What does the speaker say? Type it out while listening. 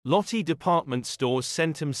Lotte department store's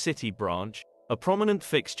Centum City branch, a prominent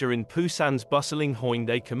fixture in Busan's bustling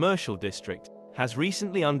Haeundae commercial district, has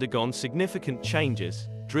recently undergone significant changes,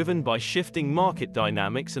 driven by shifting market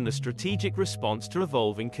dynamics and the strategic response to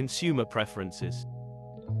evolving consumer preferences.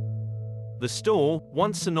 The store,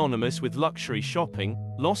 once synonymous with luxury shopping,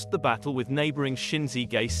 lost the battle with neighboring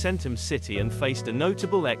Shinsegae Centum City and faced a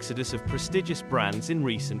notable exodus of prestigious brands in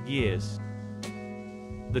recent years.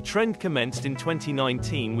 The trend commenced in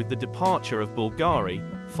 2019 with the departure of Bulgari,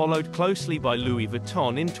 followed closely by Louis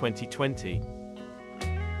Vuitton in 2020.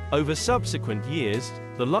 Over subsequent years,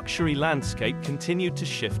 the luxury landscape continued to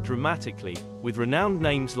shift dramatically, with renowned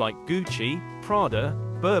names like Gucci, Prada,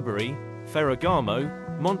 Burberry,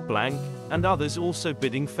 Ferragamo, Montblanc, and others also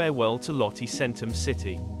bidding farewell to Lotte Centum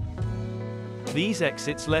City. These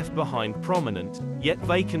exits left behind prominent, yet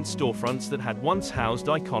vacant storefronts that had once housed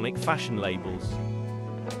iconic fashion labels.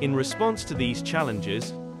 In response to these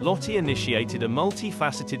challenges, Lotte initiated a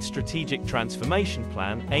multifaceted strategic transformation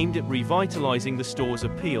plan aimed at revitalizing the store's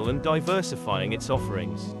appeal and diversifying its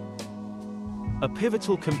offerings. A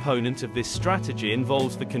pivotal component of this strategy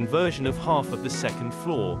involves the conversion of half of the second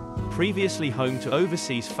floor, previously home to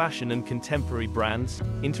overseas fashion and contemporary brands,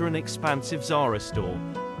 into an expansive Zara store.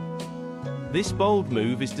 This bold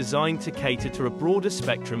move is designed to cater to a broader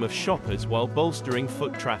spectrum of shoppers while bolstering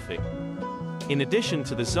foot traffic. In addition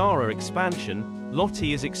to the Zara expansion, Lotte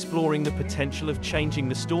is exploring the potential of changing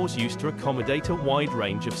the store's use to accommodate a wide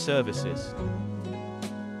range of services.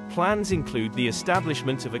 Plans include the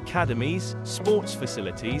establishment of academies, sports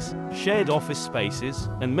facilities, shared office spaces,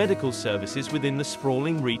 and medical services within the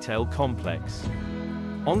sprawling retail complex.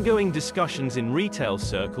 Ongoing discussions in retail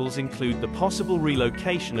circles include the possible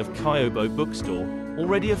relocation of Haeundae bookstore,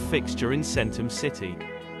 already a fixture in Centum City.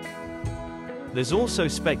 There's also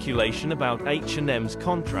speculation about H&M's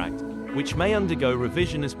contract, which may undergo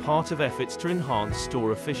revision as part of efforts to enhance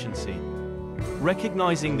store efficiency.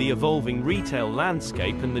 Recognizing the evolving retail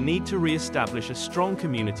landscape and the need to re-establish a strong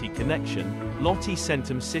community connection, Lotte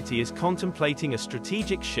Centum City is contemplating a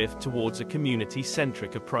strategic shift towards a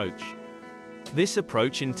community-centric approach. This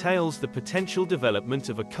approach entails the potential development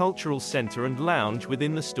of a cultural center and lounge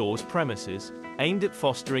within the store's premises, aimed at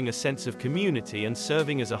fostering a sense of community and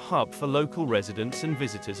serving as a hub for local residents and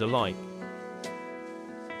visitors alike.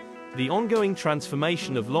 The ongoing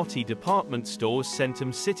transformation of Lotte department store's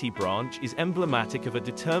Centum City branch is emblematic of a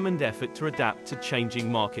determined effort to adapt to changing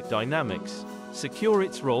market dynamics, secure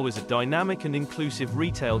its role as a dynamic and inclusive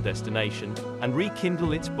retail destination, and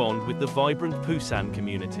rekindle its bond with the vibrant Busan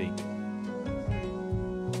community.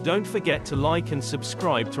 Don't forget to like and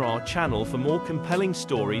subscribe to our channel for more compelling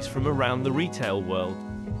stories from around the retail world.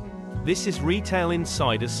 This is Retail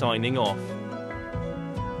Insider signing off.